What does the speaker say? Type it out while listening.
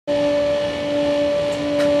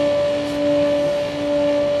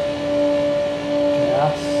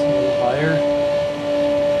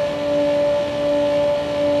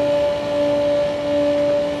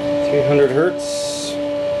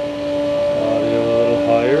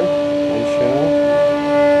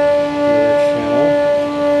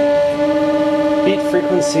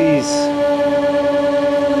frequencies.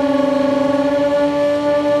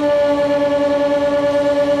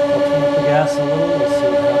 I'll turn up the gas a little, we'll see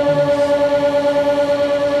what happens.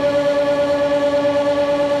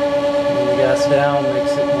 Turning the gas down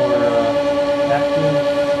makes it more active.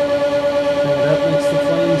 Turn it up makes the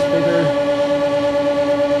flames bigger.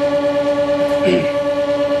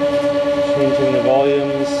 Changing the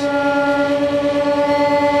volumes.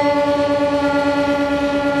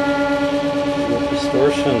 With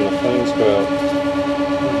distortion, the flames go out.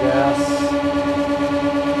 The gas.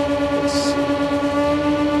 Let's see.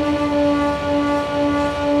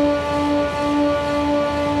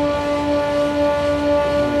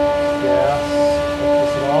 Gas.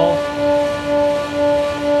 Focus it all.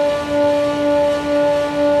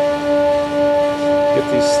 Get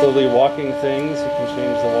these slowly walking things. You can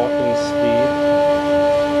change the walking speed.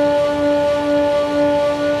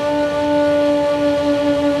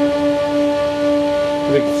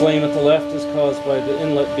 The big flame at the left is caused by the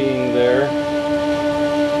inlet being there.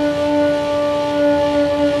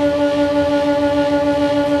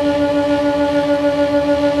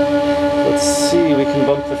 Let's see, we can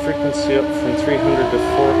bump the frequency up from 300 to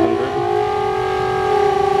 400.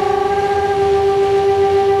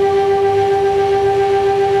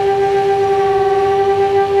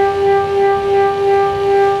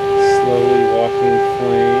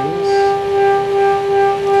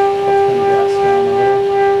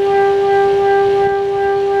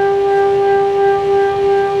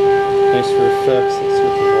 Let's see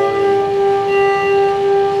what the volume.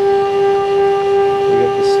 We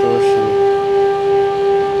got distortion.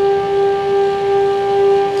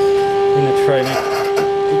 I'm gonna try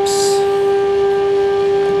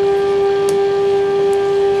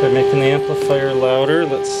making the amplifier louder.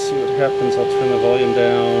 Let's see what happens. I'll turn the volume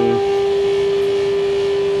down.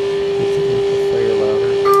 Make the amplifier louder.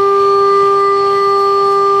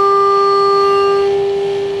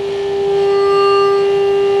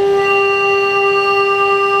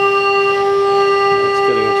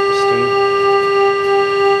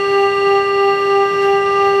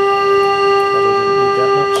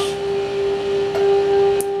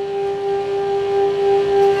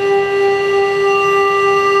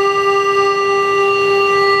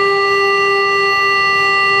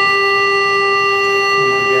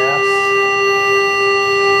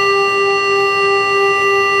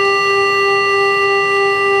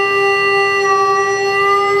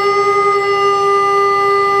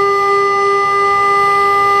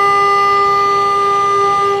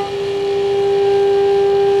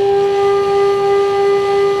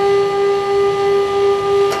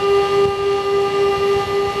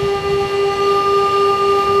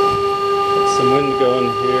 Going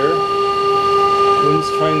here. Wind's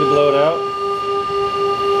trying to blow it out.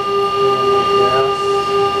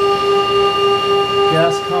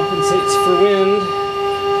 Gas compensates for wind.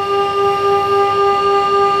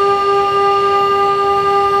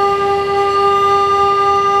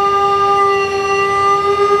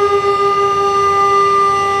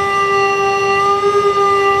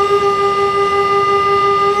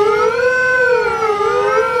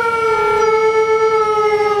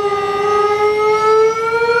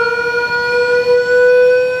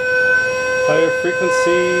 Higher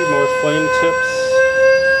frequency, more flame tips.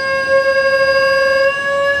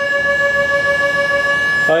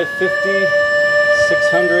 550,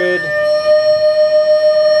 600.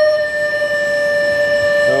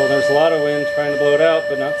 Oh, there's a lot of wind trying to blow it out,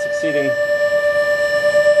 but not succeeding.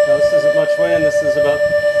 Now, this isn't much wind. This is about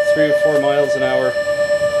 3 or 4 miles an hour.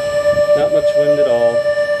 Not much wind at all.